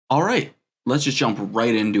All right, let's just jump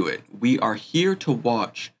right into it. We are here to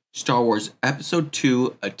watch Star Wars Episode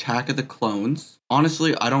 2, Attack of the Clones.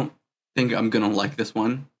 Honestly, I don't think I'm gonna like this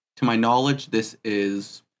one. To my knowledge, this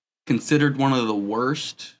is considered one of the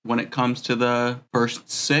worst when it comes to the first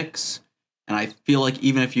 6. And I feel like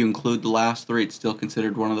even if you include the last 3, it's still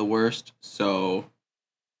considered one of the worst. So,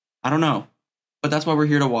 I don't know. But that's why we're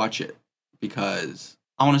here to watch it. Because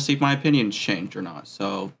I want to see if my opinion's changed or not.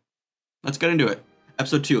 So, let's get into it.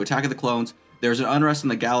 Episode 2, Attack of the Clones. There's an unrest in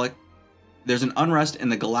the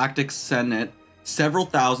Galactic Senate. Several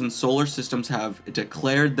thousand solar systems have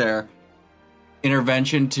declared their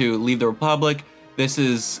intervention to leave the Republic.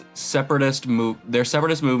 This separatist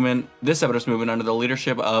movement under the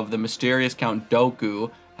leadership of the mysterious Count Dooku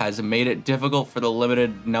has made it difficult for the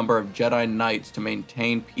limited number of Jedi Knights to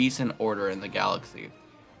maintain peace and order in the galaxy.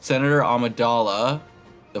 Senator Amidala,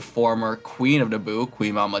 the former Queen of Naboo,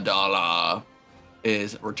 Queen Amidala,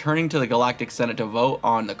 is returning to the Galactic Senate to vote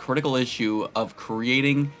on the critical issue of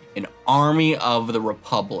creating an army of the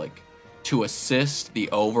Republic to assist the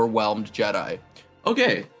overwhelmed Jedi.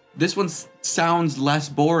 Okay, this one sounds less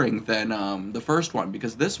boring than the first one,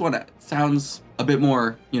 because this one sounds a bit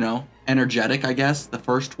more, energetic, I guess. The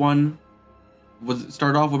first one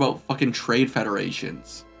started off about fucking trade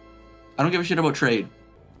federations. I don't give a shit about trade.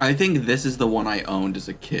 I think this is the one I owned as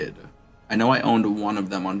a kid. I know I owned one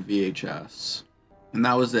of them on VHS. And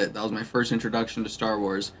that was it. That was my first introduction to Star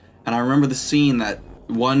Wars. And I remember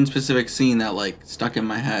one specific scene that stuck in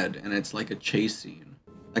my head, and it's like a chase scene.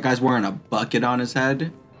 That guy's wearing a bucket on his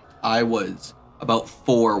head. I was about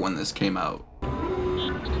 4 when this came out.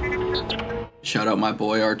 Shout out my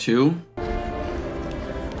boy R2.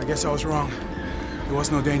 I guess I was wrong. There was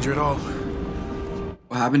no danger at all.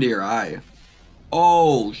 What happened to your eye?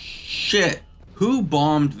 Oh shit. Who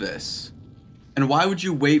bombed this? And why would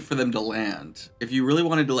you wait for them to land? If you really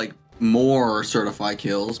wanted to more certify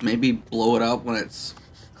kills, maybe blow it up when it's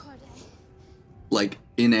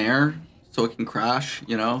in air so it can crash,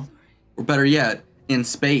 Or better yet, in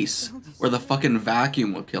space where the fucking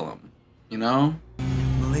vacuum will kill him,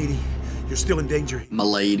 Milady, you're still in danger.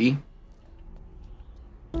 Milady.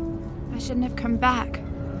 I shouldn't have come back.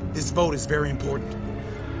 This vote is very important.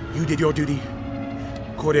 You did your duty.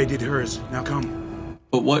 Corday did hers. Now come.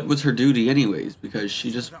 But what was her duty anyways? Because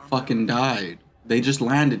she just fucking died. They just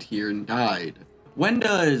landed here and died. When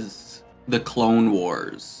does the Clone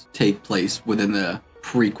Wars take place within the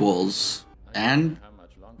prequels and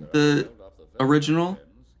the original?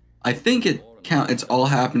 I think it's all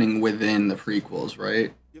happening within the prequels,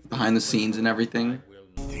 right? Behind the scenes and everything.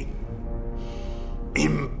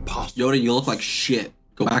 Impossible. Yoda, you look like shit.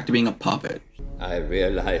 Go back to being a puppet. I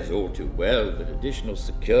realize all too well that additional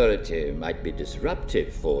security might be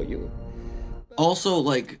disruptive for you. Also,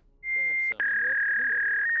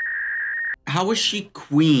 how is she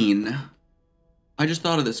queen? I just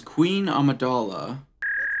thought of this. Queen Amidala.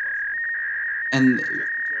 And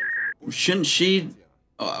shouldn't she...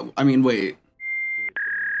 wait.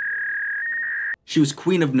 She was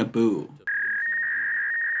Queen of Naboo.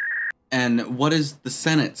 And what is the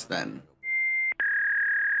Senates then?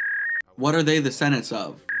 What are they the Senates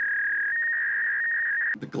of?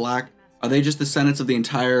 Are they just the Senates of the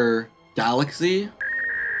entire galaxy?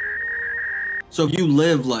 So if you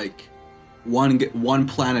live one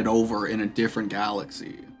planet over in a different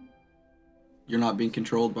galaxy, you're not being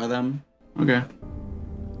controlled by them? Okay.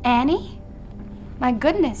 Annie? My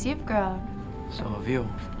goodness, you've grown. So have you.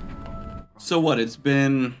 So what? It's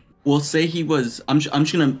been... We'll say he was... I'm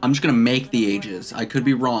just gonna make the ages. I could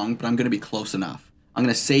be wrong, but I'm gonna be close enough. I'm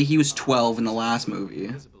gonna say he was 12 in the last movie.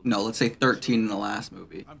 No, let's say 13 in the last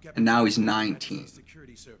movie. And now he's 19.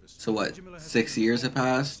 So what, 6 years have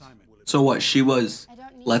passed? So what, she was,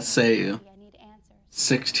 let's say,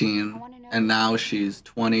 16, and now she's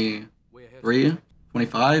 23?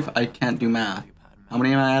 25? I can't do math. How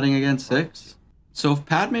many am I adding again? 6? So if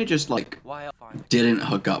Padme just, didn't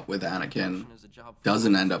hook up with Anakin,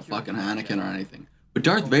 doesn't end up fucking Anakin or anything, would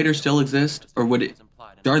Darth Vader still exist? Or would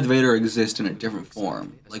Darth Vader exist in a different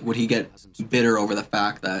form? Would he get bitter over the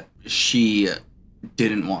fact that she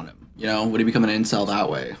didn't want him? Would he become an incel that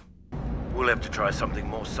way? We'll have to try something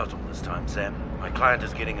more subtle this time, Sam. My client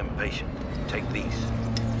is getting impatient. Take these.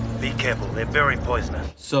 Be careful, they're very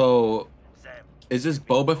poisonous. So, is this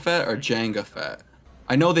Boba Fett or Jango Fett?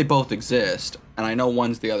 I know they both exist, and I know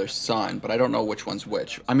one's the other's son, but I don't know which one's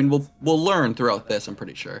which. We'll learn throughout this, I'm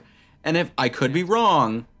pretty sure. And if I could be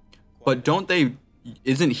wrong, but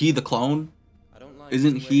isn't he the clone?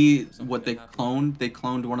 Isn't he what they cloned? They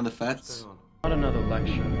cloned one of the Fets? Not another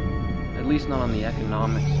lecture. At least not on the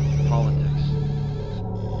economics of politics.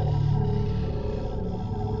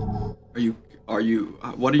 What are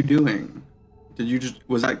you doing?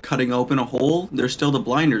 Was that cutting open a hole? There's still the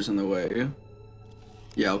blinders in the way.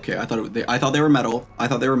 Yeah, okay, I thought they were metal.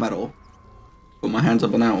 Put my hands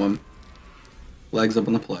up on that one. Legs up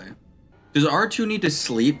on the play. Does R2 need to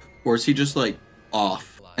sleep, or is he just, like,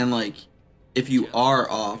 off? And, like, if you are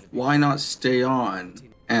off, why not stay on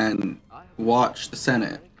and watch the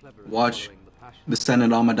Senate? Watch the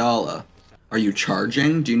Senate Amidala. Are you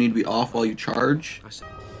charging? Do you need to be off while you charge?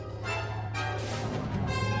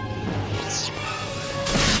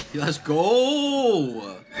 Let's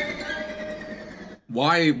go!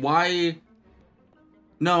 Why?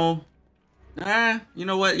 No. You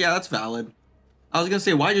know what? Yeah, that's valid. I was gonna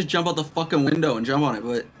say, why just jump out the fucking window and jump on it?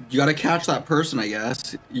 But you gotta catch that person, I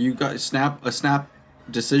guess. You got a snap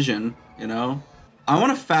decision, you know? I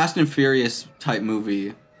want a Fast and Furious type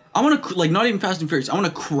movie. I want to, like, not even Fast and Furious. I want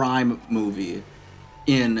a crime movie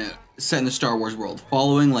set in the Star Wars world,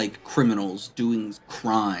 following, like, criminals doing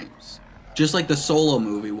crimes. Just like the Solo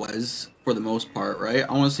movie was, for the most part, right?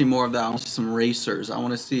 I want to see more of that. I want to see some racers. I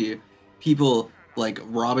want to see people, like,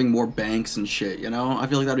 robbing more banks and shit, you know? I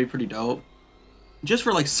feel like that'd be pretty dope. Just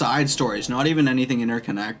for, like, side stories, not even anything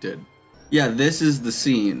interconnected. Yeah, this is the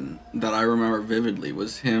scene that I remember vividly,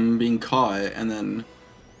 was him being caught and then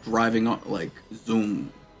driving on, like,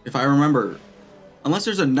 zoom. If I remember, unless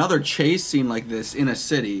there's another chase scene like this in a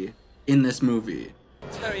city in this movie.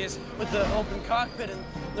 There he is, with the open cockpit and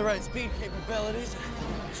the right speed capabilities.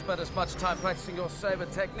 You spent as much time practicing your saber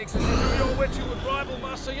techniques as you do your which you would rival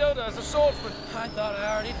Master Yoda as a swordsman. I thought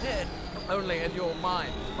I already did. Only in your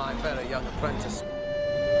mind, my very young apprentice.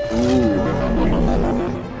 Ooh.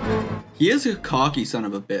 He is a cocky son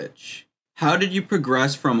of a bitch. How did you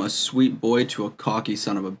progress from a sweet boy to a cocky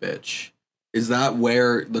son of a bitch? Is that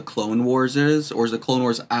where the Clone Wars is? Or is the Clone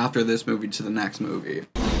Wars after this movie to the next movie?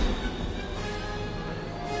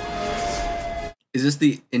 Is this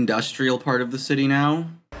the industrial part of the city now?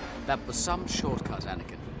 That was some shortcut,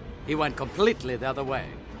 Anakin. He went completely the other way.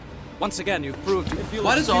 Once again, you've proved...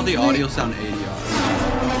 Why does all the audio sound ADR?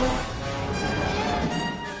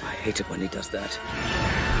 I hate it when he does that.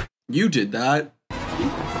 You did that.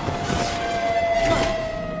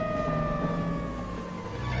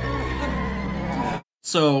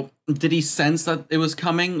 So, did he sense that it was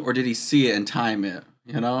coming, or did he see it and time it,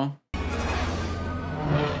 you know?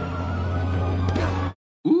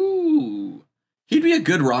 Ooh. He'd be a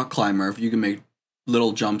good rock climber if you can make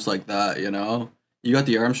little jumps like that, you know? You got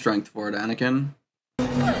the arm strength for it, Anakin.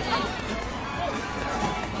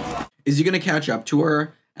 Is he gonna catch up to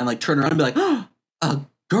her and, like, turn around and be like, oh, a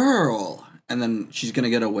girl? And then she's gonna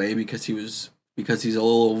get away because he's a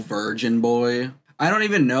little virgin boy? I don't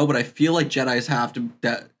even know, but I feel like Jedis have to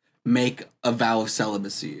make a vow of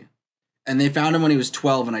celibacy. And they found him when he was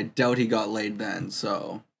 12, and I doubt he got laid then,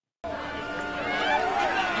 so...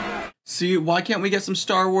 See, why can't we get some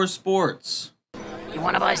Star Wars sports? You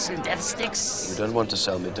want to buy some death sticks? You don't want to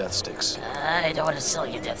sell me death sticks. I don't want to sell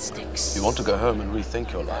you death sticks. You want to go home and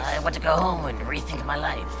rethink your life. I want to go home and rethink my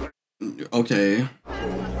life. Okay.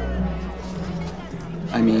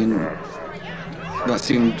 I mean, that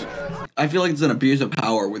seemed... I feel like it's an abuse of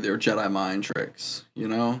power with your Jedi mind tricks, you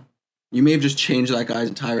know? You may have just changed that guy's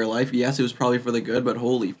entire life. Yes, it was probably for the good, but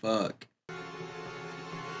holy fuck.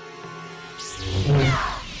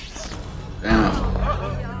 Damn.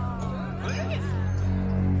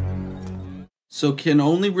 So can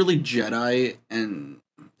only really Jedi and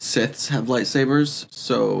Siths have lightsabers?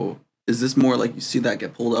 So is this more like you see that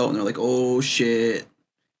get pulled out and they're like, oh shit,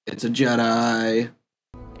 it's a Jedi.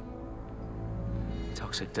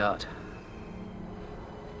 Toxic dart.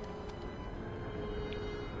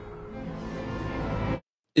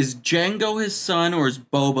 Is Jango his son or is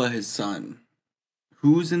Boba his son?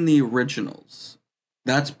 Who's in the originals?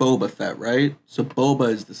 That's Boba Fett, right? So Boba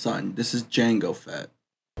is the son. This is Jango Fett.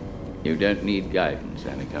 You don't need guidance,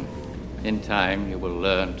 Anakin. In time, you will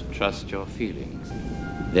learn to trust your feelings.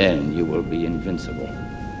 Then you will be invincible.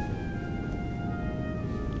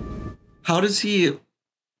 How does he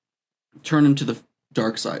turn into the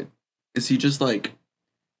dark side? Is he just, like,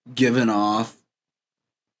 giving off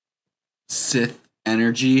Sith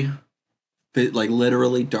energy? Like,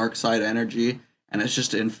 literally dark side energy? And it's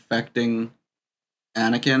just infecting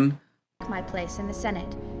Anakin? My place in the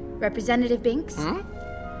Senate. Representative Binks?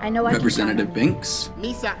 I know I Representative Binks?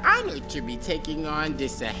 Misa, honored to be taking on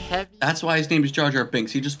this heavy... That's why his name is Jar Jar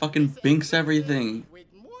Binks. He just fucking binks everything.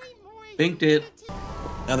 Binked it.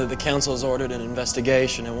 Now that the Council's ordered an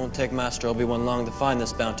investigation, it won't take Master Obi-Wan long to find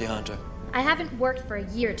this bounty hunter. I haven't worked for a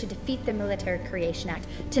year to defeat the Military Creation Act,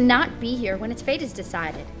 to not be here when its fate is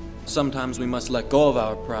decided. Sometimes we must let go of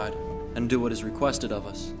our pride and do what is requested of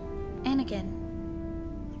us. Anakin,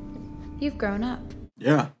 you've grown up.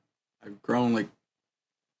 Yeah, I've grown like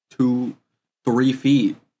 2-3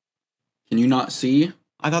 feet. Can you not see?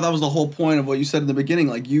 I thought that was the whole point of what you said in the beginning.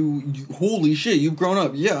 Like, you holy shit, you've grown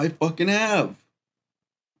up. Yeah, I fucking have.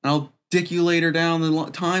 And I'll dick you later down the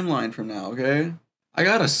timeline from now, okay? I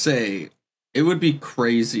gotta say, it would be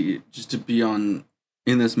crazy just to be in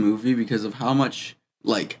this movie because of how much,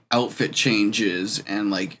 like, outfit changes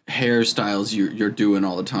and, like, hairstyles you're doing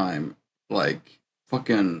all the time. Like,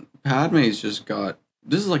 fucking Padme's just got,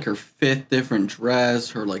 this is like her 5th different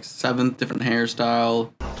dress, her, like, 7th different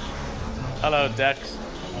hairstyle. Hello, Dex.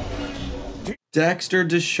 Dexter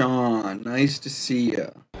Deshawn, nice to see ya.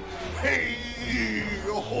 Hey,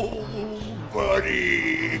 old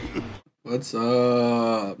buddy. What's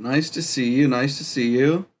up? Nice to see you, nice to see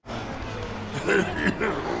you.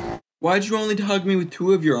 Why'd you only hug me with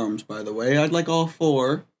 2 of your arms, by the way? I'd like all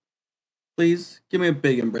 4. Please, give me a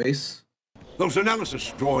big embrace. Those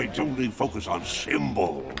analysis droids only focus on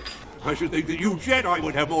symbols. I should think that you Jedi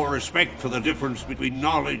would have more respect for the difference between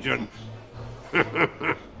knowledge and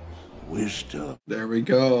wisdom. There we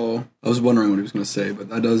go. I was wondering what he was going to say, but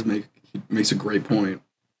that does makes a great point.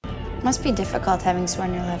 It must be difficult having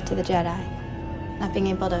sworn your love to the Jedi. Not being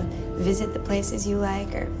able to visit the places you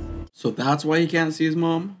like, or... So that's why he can't see his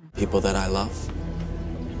mom? People that I love.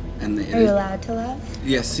 And Are you allowed to love?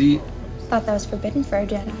 Yeah, see? Thought that was forbidden for a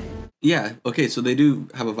Jedi. Yeah, okay, so they do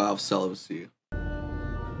have a vow of celibacy.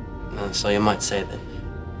 So you might say that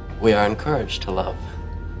we are encouraged to love.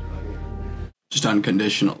 Just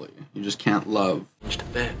unconditionally. You just can't love. Just a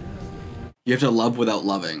bit. You have to love without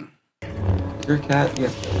loving. Your cat?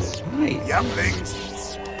 Yes, that's right. Younglings!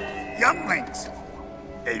 Younglings!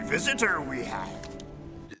 A visitor we have.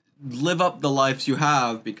 Live up the lives you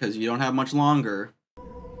have because you don't have much longer.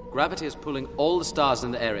 Gravity is pulling all the stars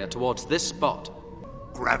in the area towards this spot.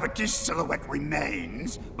 Gravity's silhouette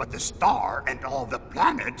remains, but the star and all the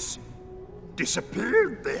planets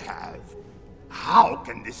disappeared they have. How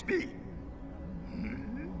can this be?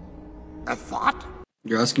 A thought?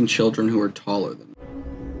 You're asking children who are taller than you.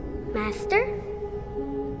 Master?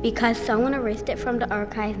 Because someone erased it from the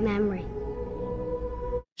archive memory.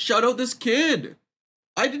 Shout out this kid!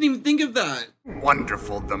 I didn't even think of that.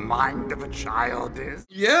 Wonderful the mind of a child is.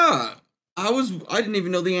 Yeah. I didn't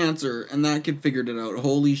even know the answer, and that kid figured it out.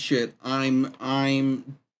 Holy shit.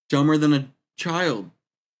 I'm dumber than a child.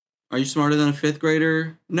 Are you smarter than a 5th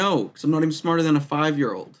grader? No, because I'm not even smarter than a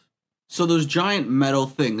 5-year-old. So those giant metal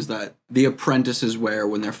things that the apprentices wear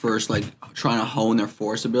when they're first, like, trying to hone their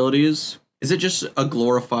Force abilities, is it just a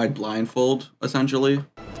glorified blindfold, essentially?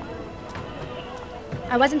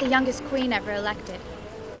 I wasn't the youngest queen ever elected.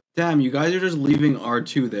 Damn, you guys are just leaving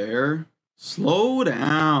R2 there? Slow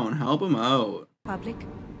down, help him out. Public?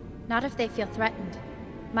 Not if they feel threatened.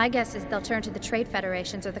 My guess is they'll turn to the trade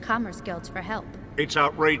federations or the commerce guilds for help. It's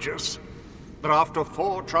outrageous. But after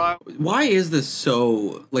 4 trials... Why is this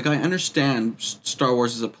so... Like, I understand Star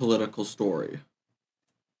Wars is a political story.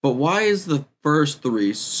 But why is the first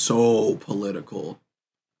 3 so political?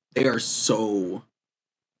 They are so...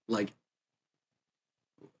 Like...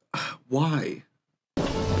 Why?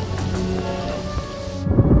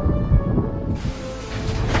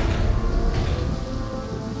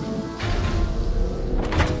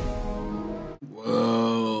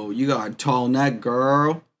 Whoa, you got a tall neck,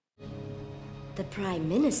 girl. The Prime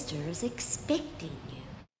Minister is expecting you.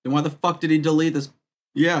 Then why the fuck did he delete this?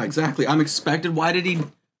 Yeah, exactly. I'm expected. Why did he...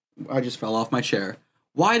 I just fell off my chair.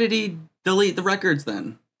 Why did he delete the records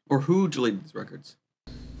then? Or who deleted these records?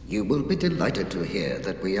 You will be delighted to hear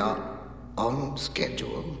that we are on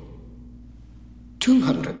schedule.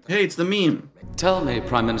 200. Hey, it's the meme. Tell me,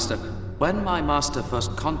 Prime Minister, when my master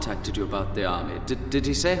first contacted you about the army, did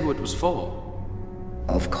he say who it was for?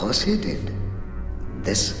 Of course he did.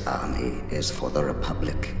 This army is for the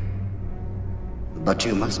Republic. But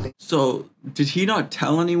you must be... So, did he not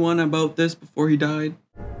tell anyone about this before he died?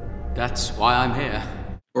 That's why I'm here.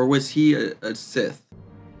 Or was he a Sith?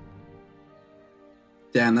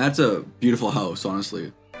 Damn, that's a beautiful house,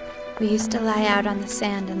 honestly. We used to lie out on the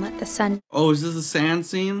sand and let the sun... Oh, is this a sand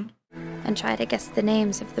scene? And try to guess the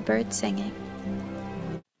names of the birds singing.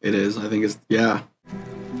 It is, I think it's... Yeah.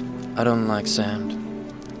 I don't like sand.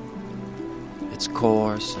 It's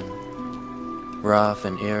coarse and rough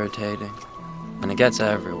and irritating. And it gets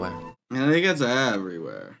everywhere. And it gets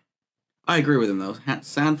everywhere. I agree with him, though.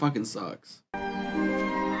 Sand fucking sucks.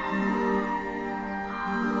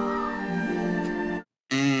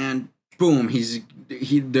 And boom,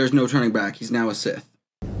 there's no turning back. He's now a Sith.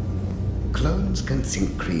 Clones can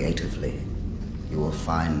think creatively. You will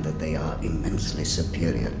find that they are immensely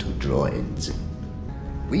superior to droids.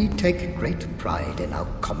 We take great pride in our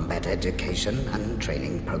combat education and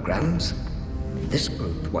training programs. This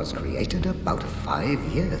group was created about 5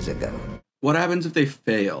 years ago. What happens if they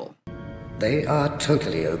fail? They are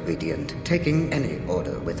totally obedient, taking any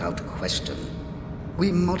order without question.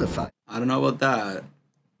 We modify. I don't know about that.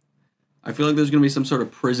 I feel like there's gonna be some sort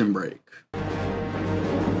of prison break.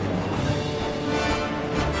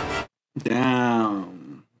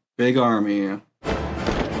 Damn. Big army.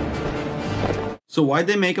 So why'd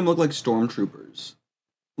they make them look like stormtroopers?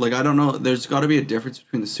 Like, I don't know. There's got to be a difference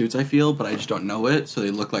between the suits, I feel, but I just don't know it. So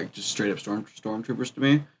they look like just straight up stormtroopers to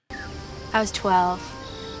me. I was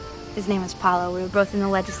 12. His name was Paulo. We were both in the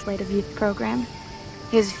legislative youth program.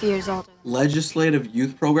 He was a few years older. Legislative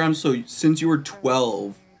youth program? So since you were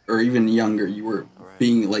 12 or even younger, you were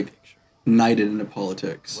being, like, knighted into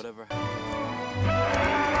politics.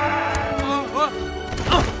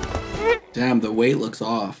 Damn, the weight looks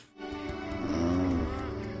off.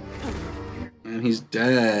 And he's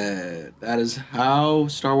dead. That is how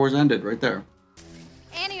Star Wars ended, right there.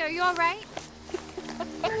 Annie, are you all right?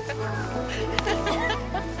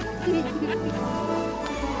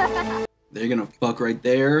 They're gonna fuck right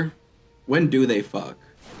there. When do they fuck?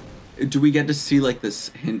 Do we get to see like this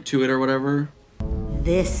hint to it or whatever?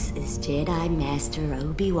 This is Jedi Master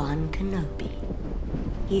Obi-Wan Kenobi.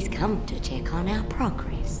 He's come to check on our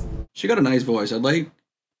progress. She got a nice voice. I'd like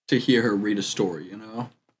to hear her read a story, you know?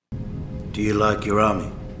 Do you like your army?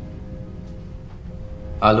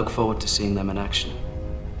 I look forward to seeing them in action.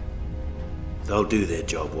 They'll do their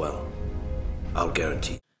job well. I'll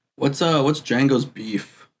guarantee. What's Django's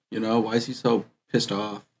beef? You know, why is he so pissed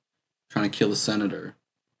off? Trying to kill the senator.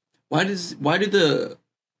 Why do the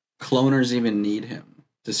cloners even need him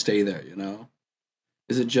to stay there, you know?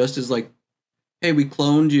 Is it just as like, hey, we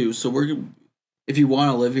cloned you, so if you want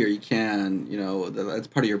to live here, you can, you know, that's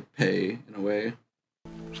part of your pay in a way.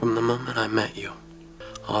 From the moment I met you,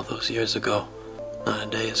 all those years ago, not a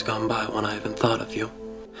day has gone by when I haven't thought of you.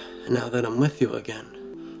 And now that I'm with you again,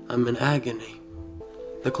 I'm in agony.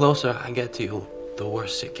 The closer I get to you, the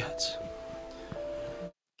worse it gets.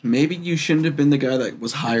 Maybe you shouldn't have been the guy that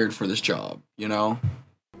was hired for this job, you know?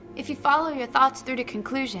 If you follow your thoughts through to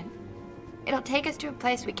conclusion, it'll take us to a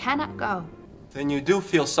place we cannot go. Then you do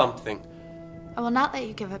feel something. I will not let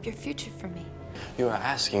you give up your future for me. You are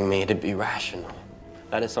asking me to be rational.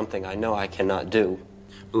 That is something I know I cannot do.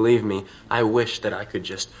 Believe me, I wish that I could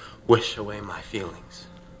just wish away my feelings.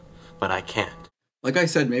 But I can't. Like I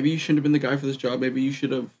said, maybe you shouldn't have been the guy for this job. Maybe you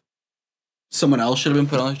should have... Someone else should have been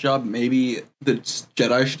put on this job. Maybe the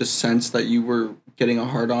Jedi should have sensed that you were getting a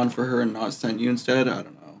hard-on for her and not sent you instead. I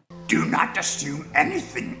don't know. Do not assume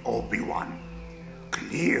anything, Obi-Wan.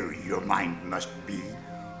 Clear your mind must be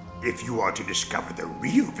if you are to discover the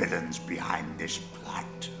real villains behind this plot.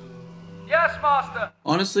 Yes, Master!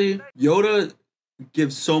 Honestly, Yoda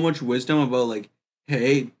gives so much wisdom about, like,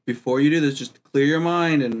 hey, before you do this, just clear your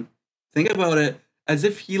mind and think about it, as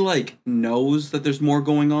if he, like, knows that there's more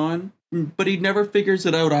going on, but he never figures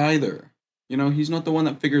it out either. You know, he's not the one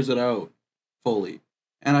that figures it out fully.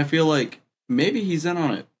 And I feel like maybe he's in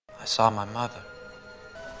on it. I saw my mother.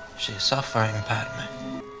 She is suffering,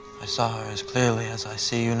 Padme. I saw her as clearly as I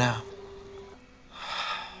see you now.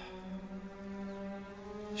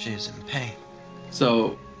 She is in pain.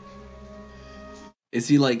 So, is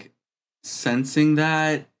he, like, sensing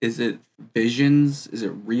that? Is it visions? Is it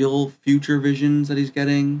real future visions that he's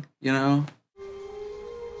getting, you know?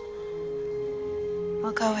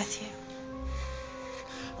 I'll go with you.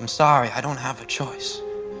 I'm sorry, I don't have a choice.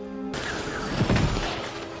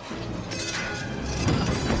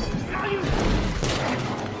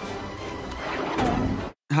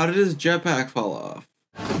 How did his jetpack fall off?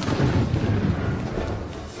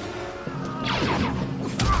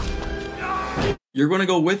 You're gonna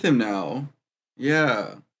go with him now.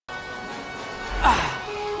 Yeah.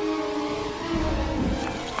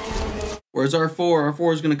 Where's R4?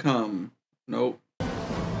 R4 is gonna come. Nope.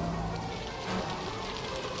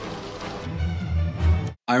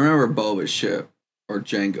 I remember Boba's ship, or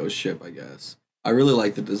Jango's ship, I guess. I really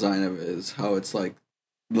like the design of it, is how it's like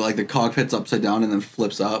the cockpit's upside down and then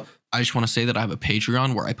flips up. I just want to say that I have a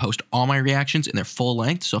Patreon where I post all my reactions in their full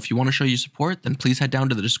length, so if you want to show your support, then please head down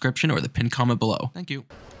to the description or the pinned comment below. Thank you.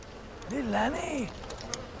 Little Annie.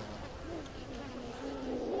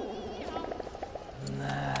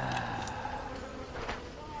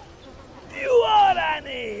 You are Annie.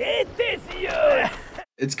 It is you.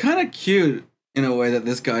 It's kind of cute in a way that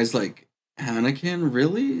this guy's like, Anakin,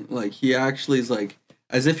 really? Like, he actually is like,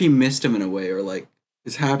 as if he missed him in a way, or like,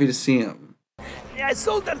 is happy to see him. I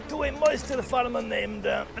sold that to a moisture farmer named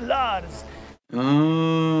Lars.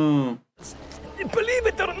 Oh. Believe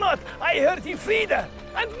it or not, I heard he freed her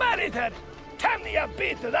and married her. Tell me a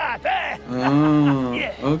bit of that, eh? Oh,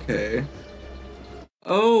 Yeah. okay.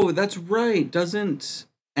 Oh, that's right. Doesn't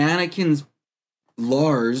Anakin's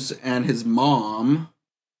Lars and his mom,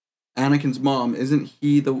 Anakin's mom, isn't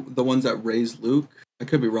he the ones that raised Luke? I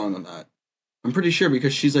could be wrong on that. I'm pretty sure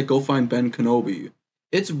because she's like, go find Ben Kenobi.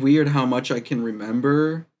 It's weird how much I can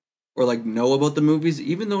remember or like know about the movies,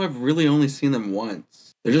 even though I've really only seen them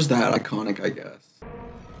once. They're just that iconic, I guess.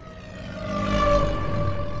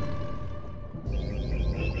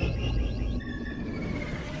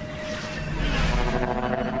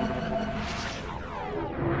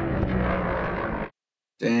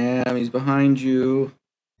 Damn, he's behind you.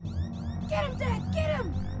 Get him, Dad! Get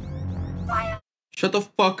him! Fire! Shut the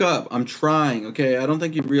fuck up. I'm trying, okay? I don't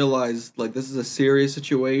think you realize, like, this is a serious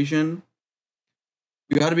situation.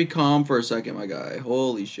 You gotta be calm for a second, my guy.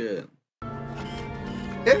 Holy shit.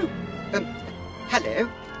 Oh, hello.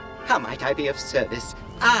 How might I be of service?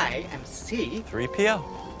 I am C-3PO.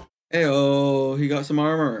 Heyo, he got some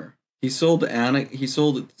armor. He sold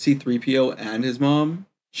C-3PO and his mom.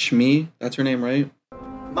 Shmi, that's her name, right?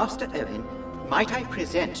 Master Owen, might I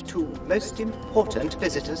present two most important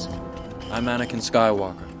visitors? I'm Anakin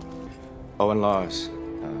Skywalker. Owen Lars.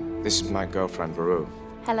 This is my girlfriend, Beru.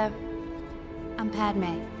 Hello. I'm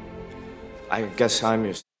Padme. I guess I'm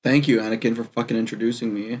your... Thank you, Anakin, for fucking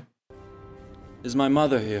introducing me. Is my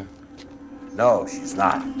mother here? No, she's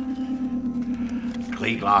not.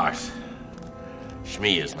 Klieg Lars.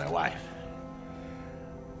 Shmi is my wife.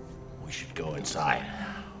 We should go inside.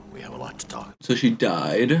 We have a lot to talk. So she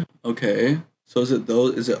died. Okay. So is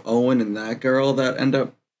it Owen and that girl that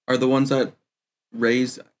are the ones that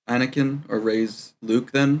raise Anakin or raise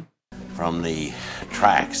Luke then? From the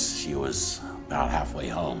tracks, she was about halfway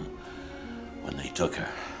home when they took her.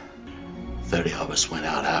 30 of us went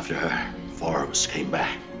out after her. 4 of us came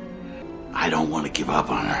back. I don't want to give up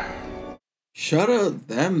on her. Shut up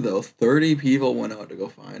them though. 30 people went out to go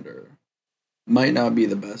find her. Might not be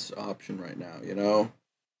the best option right now, you know?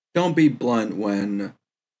 Don't be blunt when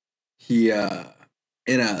he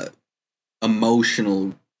in a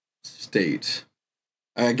emotional state.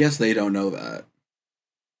 I guess they don't know that.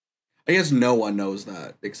 I guess no one knows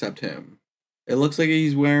that except him. It looks like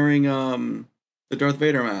he's wearing the Darth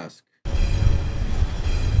Vader mask.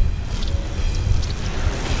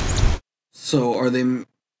 So are they?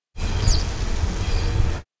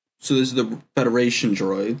 So this is the Federation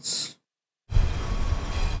droids.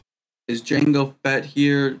 Is Jango Fett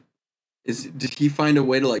here? Did he find a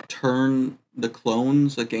way to like turn the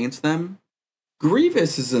clones against them?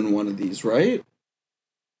 Grievous is in one of these, right?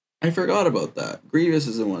 I forgot about that. Grievous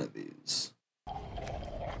is in one of these.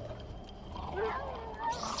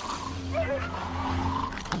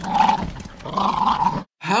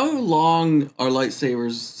 How long are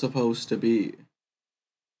lightsabers supposed to be?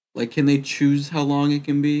 Like, can they choose how long it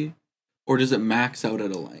can be? Or does it max out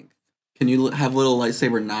at a length? Can you have little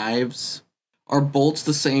lightsaber knives? Are bolts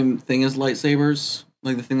the same thing as lightsabers?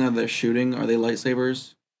 Like the thing that they're shooting, are they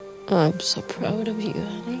lightsabers? I'm so proud of you,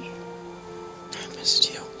 honey. I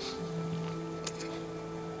missed you.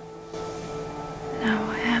 Now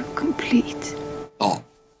I am complete. Oh,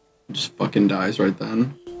 just fucking dies right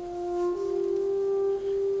then.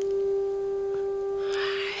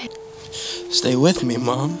 Stay with me,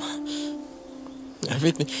 Mom.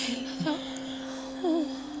 Everything.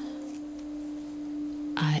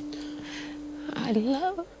 I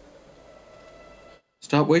love.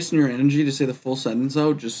 Stop wasting your energy to say the full sentence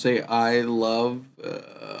out. Just say I love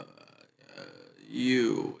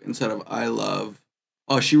you instead of I love.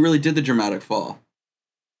 Oh, she really did the dramatic fall.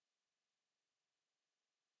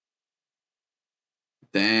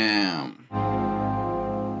 Damn.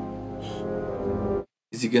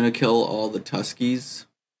 Is he gonna kill all the Tuskies?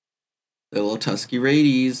 The little Tusky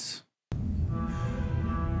Radies.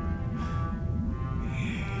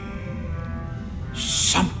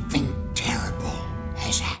 Something terrible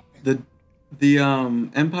has happened. The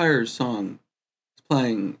Empire song is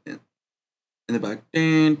playing in the back.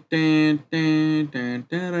 Dun, dun, dun, dun,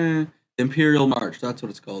 dun, dun. Imperial March, that's what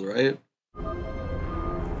it's called, right?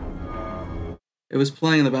 It was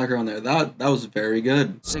playing in the background there. That was very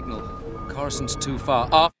good. Signal. Carson's too far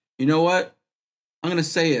off. You know what? I'm gonna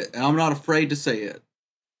say it, and I'm not afraid to say it.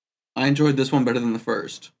 I enjoyed this one better than the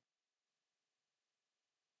first.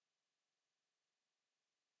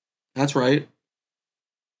 That's right.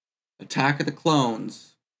 Attack of the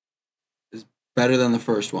Clones is better than the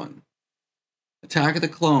first one. Attack of the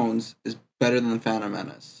Clones is better than the Phantom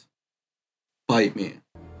Menace. Fight me.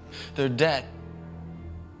 They're dead.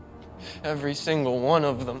 Every single one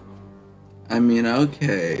of them. I mean,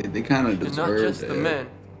 okay, they kind of And deserve not just it. the men,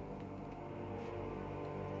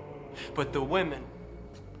 but the women.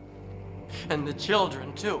 And the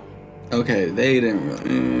children, too. Okay, they didn't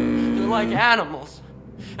really. They're like animals.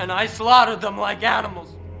 And I slaughtered them like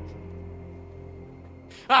animals.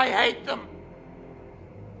 I hate them.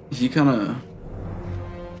 He kind of.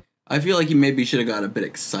 I feel like he maybe should have got a bit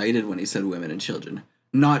excited when he said women and children.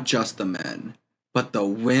 Not just the men, but the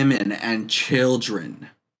women and children,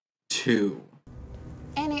 too.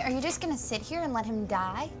 Annie, are you just gonna sit here and let him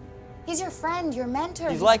die? He's your friend, your mentor.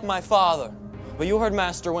 He's like my father. But you heard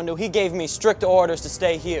Master Windu. He gave me strict orders to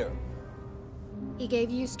stay here. He gave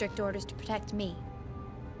you strict orders to protect me.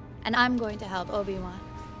 And I'm going to help Obi-Wan.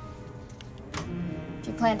 If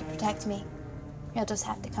you plan to protect me, you'll just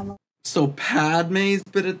have to come along. So Padme's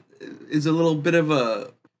is a little bit of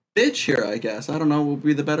a bitch here, I guess. I don't know what would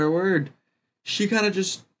be the better word. She kind of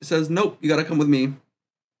just says, nope, you gotta come with me.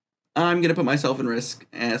 I'm gonna put myself in risk,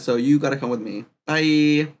 and so you gotta come with me.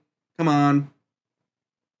 Bye. Come on.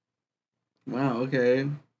 Wow, okay.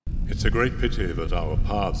 It's a great pity that our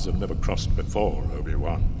paths have never crossed before,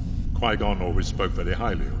 Obi-Wan. Qui-Gon always spoke very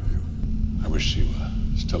highly of you. I wish she were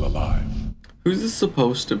still alive. Who's this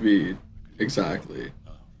supposed to be, exactly?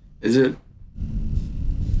 Is it...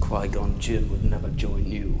 Qui-Gon Jinn would never join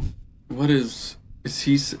you. What is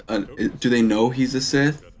he... do they know he's a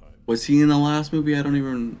Sith? Was he in the last movie? I don't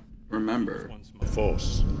even remember. The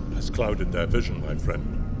Force has clouded their vision, my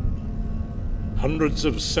friend. Hundreds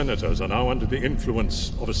of senators are now under the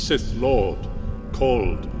influence of a Sith Lord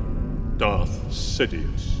called Darth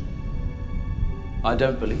Sidious. I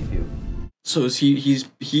don't believe you. So is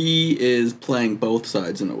he is playing both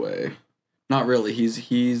sides in a way. Not really.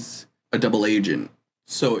 He's a double agent.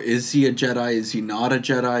 So is he a Jedi? Is he not a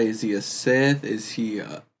Jedi? Is he a Sith? Is he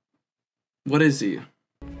a... What is he?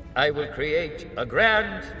 I will create a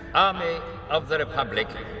grand army of the Republic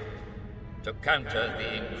to counter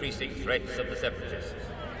the increasing threats of the Separatists.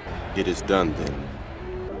 It is done,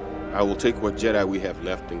 then. I will take what Jedi we have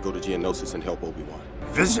left and go to Geonosis and help Obi-Wan.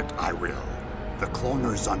 Visit, I will, the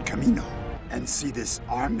cloners on Kamino, and see this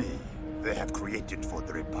army they have created for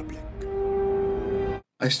the Republic.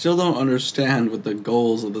 I still don't understand what the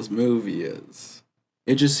goals of this movie is.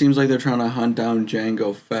 It just seems like they're trying to hunt down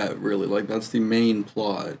Jango Fett, really. Like, that's the main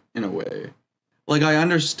plot, in a way. Like, I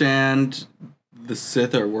understand the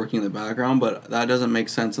Sith are working in the background, but that doesn't make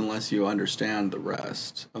sense unless you understand the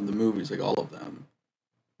rest of the movies, like all of them.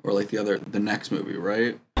 Or like the next movie,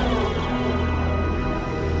 right?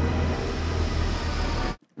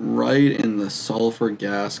 Right in the sulfur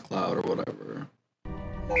gas cloud or whatever.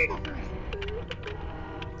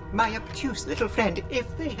 My obtuse little friend,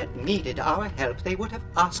 if they had needed our help, they would have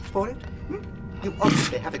asked for it. You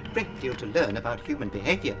obviously have a great deal to learn about human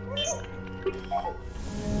behavior.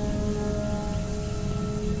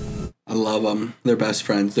 I love them. They're best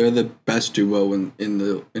friends. They're the best duo in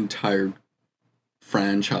the entire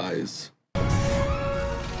franchise.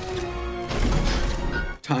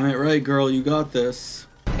 Time it right, girl. You got this.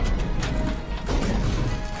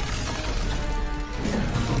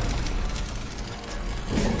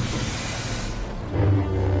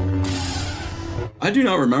 I do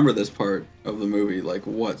not remember this part of the movie, like,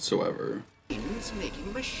 whatsoever. Machines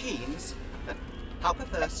making machines. How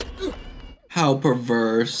perverse. How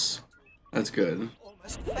perverse. That's good.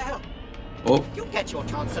 Almost fell. Oh. You get your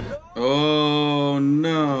chance alone. Oh,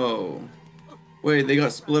 no. Wait, they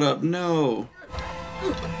got split up. No.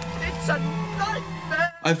 It's a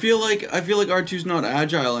nightmare. I feel like R2's not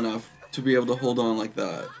agile enough to be able to hold on like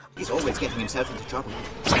that. He's always getting himself into trouble.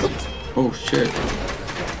 Oh, shit.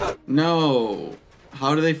 No.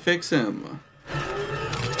 How do they fix him?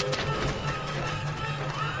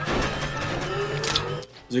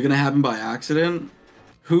 Is it gonna happen by accident?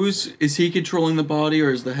 Is he controlling the body, or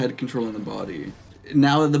is the head controlling the body?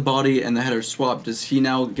 Now that the body and the head are swapped, does he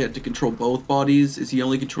now get to control both bodies? Is he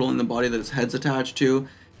only controlling the body that his head's attached to?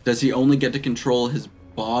 Does he only get to control his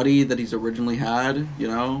body that he's originally had, you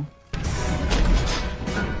know?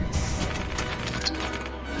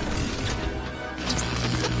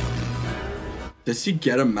 Does he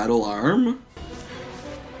get a metal arm?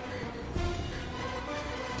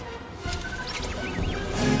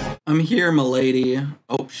 I'm here, milady.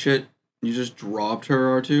 Oh shit, you just dropped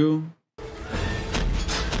her, R2?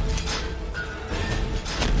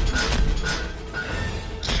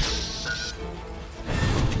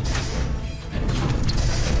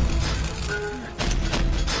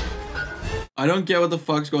 I don't get what the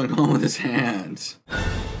fuck's going on with his hands.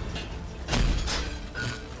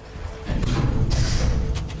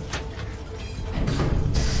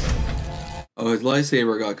 Oh, his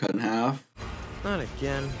lightsaber got cut in half. Not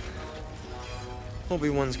again.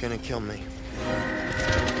 Obi-Wan's gonna kill me.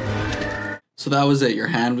 So that was it. Your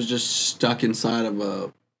hand was just stuck inside of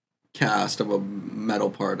a cast of a metal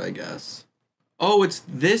part, I guess. Oh, it's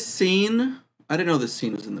this scene? I didn't know this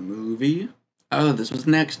scene was in the movie. Oh, this was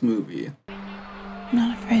next movie. I'm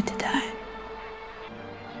not afraid to die.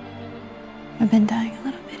 I've been dying a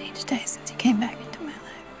little bit each day since you came back into my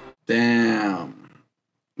life. Damn.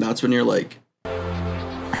 That's when you're like,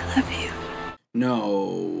 I love you.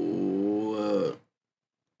 No.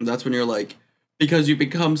 That's when you're like, because you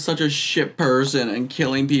become such a shit person and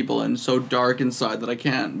killing people and so dark inside that I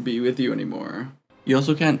can't be with you anymore. You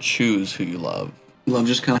also can't choose who you love. Love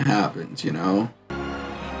just kind of happens, you know?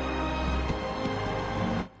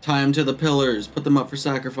 Tie them to the pillars. Put them up for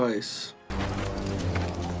sacrifice.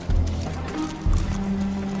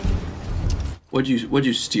 What'd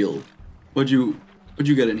you steal? What'd you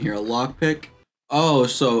get in here? A lockpick? Oh,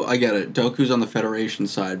 so I get it. Dooku's on the Federation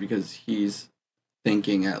side because he's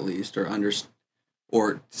thinking at least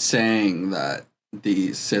or saying that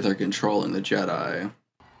the Sith are controlling the Jedi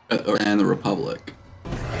and the Republic.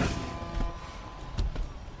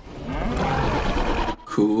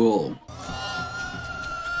 Cool.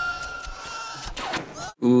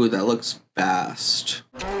 Ooh, that looks fast.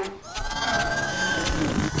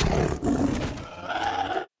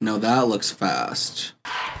 No, that looks fast.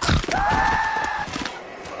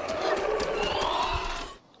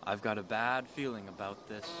 I've got a bad feeling about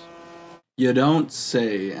this. You don't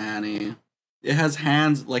say, Annie. It has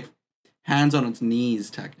hands on its knees,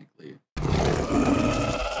 technically.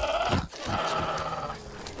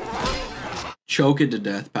 Choke it to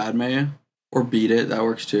death, Padme. Or beat it, that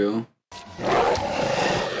works too.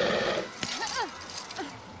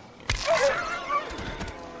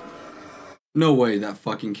 No way that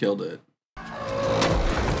fucking killed it.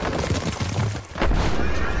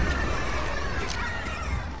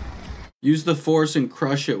 Use the Force and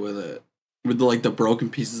crush it with it. With the broken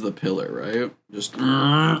pieces of the pillar, right? Just...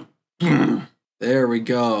 There we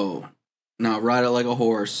go. Now ride it like a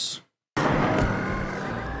horse.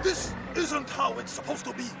 This isn't how it's supposed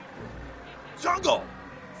to be. Jango,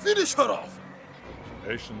 finish her off.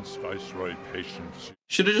 Patience, Viceroy, patience.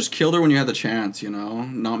 Should have just killed her when you had the chance, you know?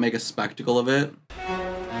 Not make a spectacle of it.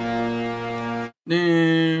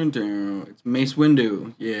 It's Mace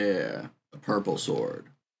Windu. Yeah. The purple sword.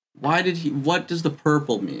 What does the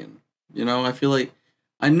purple mean? You know, I feel like...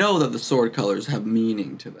 I know that the sword colors have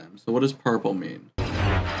meaning to them. So what does purple mean?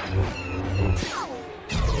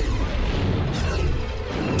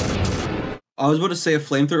 I was about to say a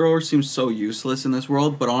flamethrower seems so useless in this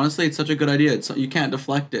world, but honestly, it's such a good idea. You can't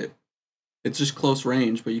deflect it. It's just close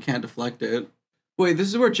range, but you can't deflect it. Wait, this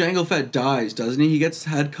is where Jango Fett dies, doesn't he? He gets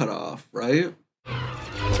his head cut off, right?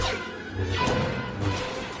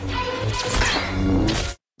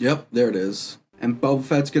 Yep, there it is. And Boba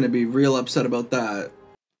Fett's gonna be real upset about that.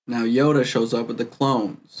 Now Yoda shows up with the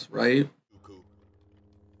clones, right?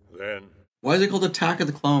 Then... Why is it called Attack of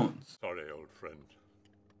the Clones? Sorry, old friend.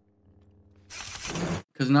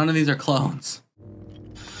 Because none of these are clones.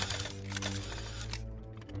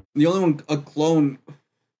 The only one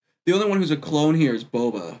who's a clone here is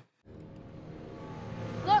Boba.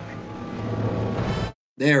 Look!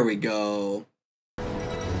 There we go.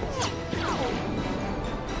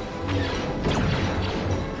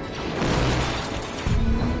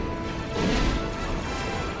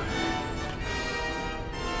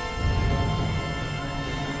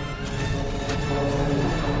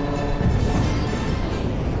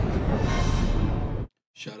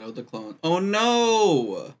 Shout out the clone. Oh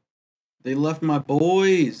no! They left my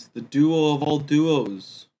boys, the duo of all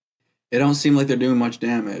duos. They don't seem like they're doing much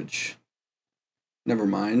damage. Never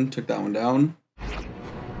mind, took that one down.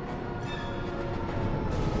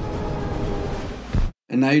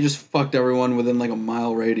 And now you just fucked everyone within like a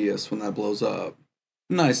mile radius when that blows up.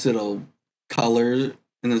 Nice little color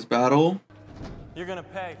in this battle. You're gonna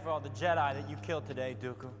pay for all the Jedi that you killed today,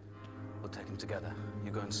 Dooku. We'll take them together.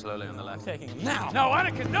 You're going slowly on the left. Taking it now. No,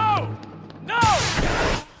 Anakin, no! No!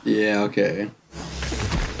 Yeah, okay.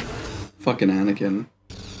 Fucking Anakin.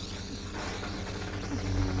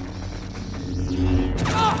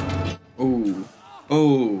 Oh.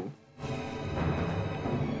 Oh.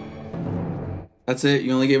 That's it?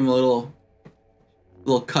 You only gave him a little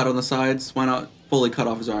cut on the sides? Why not fully cut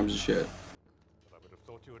off his arms and shit? I would have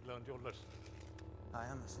thought you had learned your lesson. I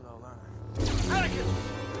am a slow learner. Anakin!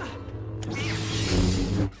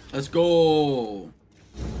 Let's go.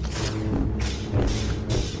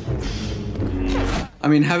 I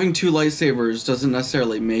mean, having two lightsabers doesn't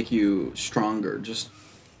necessarily make you stronger, just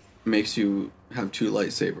makes you have two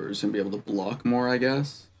lightsabers and be able to block more, I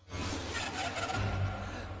guess.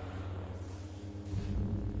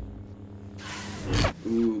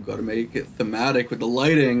 Ooh, gotta make it thematic with the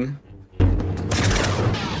lighting.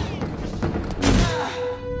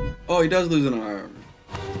 Oh, he does lose an arm.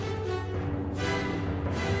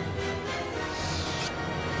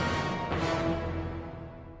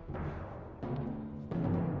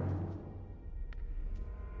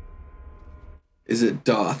 Is it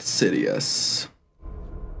Darth Sidious?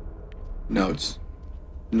 No, it's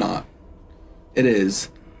not. It is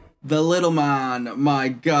the little man, my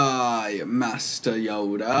guy, Master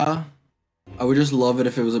Yoda. I would just love it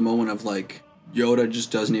if it was a moment of like, Yoda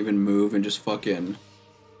just doesn't even move and just fucking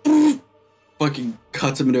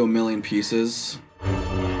cuts him into a million pieces.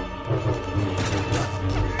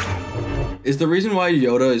 Is the reason why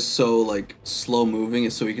Yoda is so like slow moving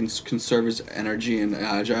is so he can conserve his energy and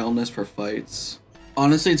agileness for fights?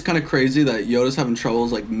 Honestly, it's kind of crazy that Yoda's having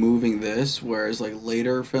troubles like moving this, whereas like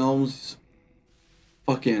later films,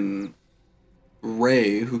 fucking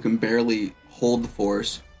Rey, who can barely hold the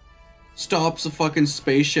Force, stops a fucking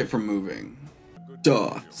spaceship from moving.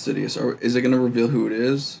 Darth Sidious. Or is it gonna reveal who it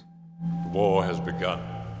is? The war has begun.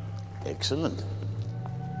 Excellent.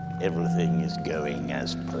 Everything is going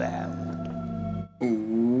as planned.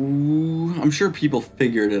 Ooh, I'm sure people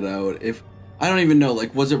figured it out. If I don't even know,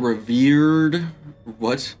 like, was it revered?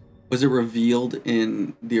 What was it revealed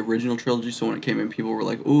in the original trilogy? So when it came in, people were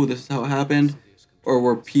like, "Ooh, this is how it happened,"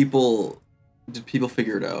 or did people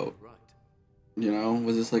figure it out? You know,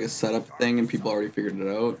 was this like a setup thing and people already figured it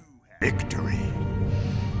out? Victory.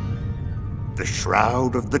 The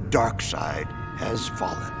shroud of the dark side has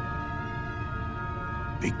fallen.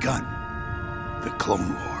 Begun. The Clone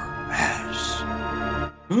War has.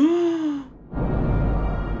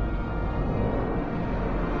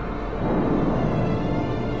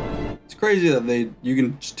 It's crazy that you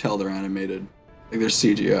can just tell they're animated. Like they're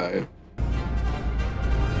CGI.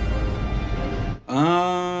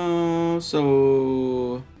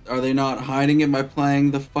 So are they not hiding it by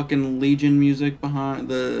playing the fucking Legion music behind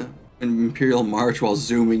the Imperial March while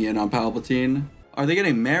zooming in on Palpatine? Are they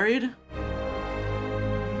getting married?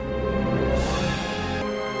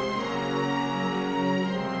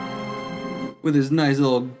 With his nice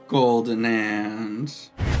little golden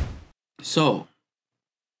hands. So,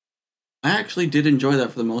 I actually did enjoy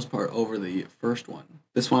that for the most part over the first one.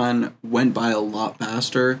 This one went by a lot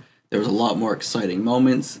faster. There was a lot more exciting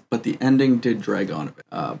moments, but the ending did drag on a bit.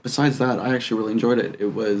 Besides that, I actually really enjoyed it.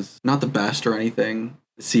 It was not the best or anything.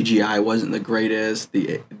 The CGI wasn't the greatest.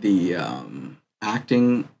 The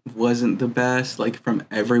acting wasn't the best. Like, from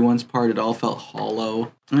everyone's part, it all felt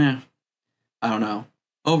hollow. I don't know.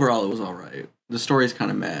 Overall, it was alright. The story's kind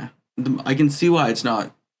of meh. I can see why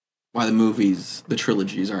the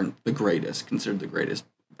trilogies aren't the greatest, considered the greatest.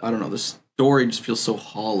 I don't know, the story just feels so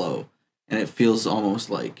hollow, and it feels almost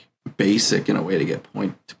like basic in a way to get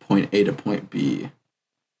point A to point B.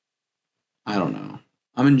 I don't know.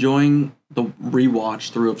 I'm enjoying the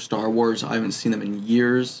rewatch through of Star Wars. I haven't seen them in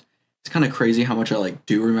years. It's kind of crazy how much I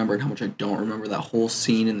do remember and how much I don't remember. That whole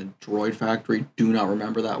scene in the droid factory, do not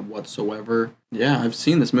remember that whatsoever. Yeah, I've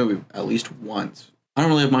seen this movie at least once. I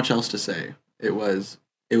don't really have much else to say. It was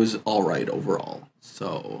alright overall.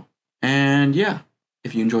 So, and yeah,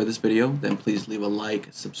 if you enjoyed this video, then please leave a like,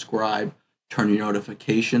 subscribe, turn your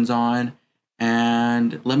notifications on,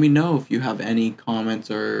 and let me know if you have any comments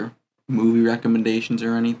or movie recommendations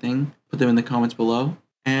or anything. Put them in the comments below.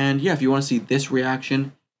 And yeah, if you want to see this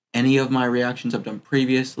reaction, any of my reactions I've done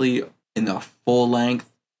previously in the full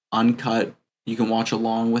length, uncut, you can watch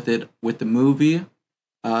along with it with the movie,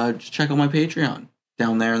 just check out my Patreon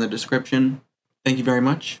down there in the description. Thank you very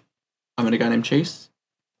much. I'm a guy named Chase.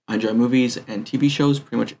 I enjoy movies and TV shows,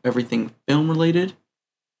 pretty much everything film related.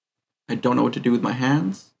 I don't know what to do with my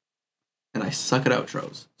hands, and I suck at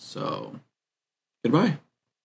outros. So, goodbye.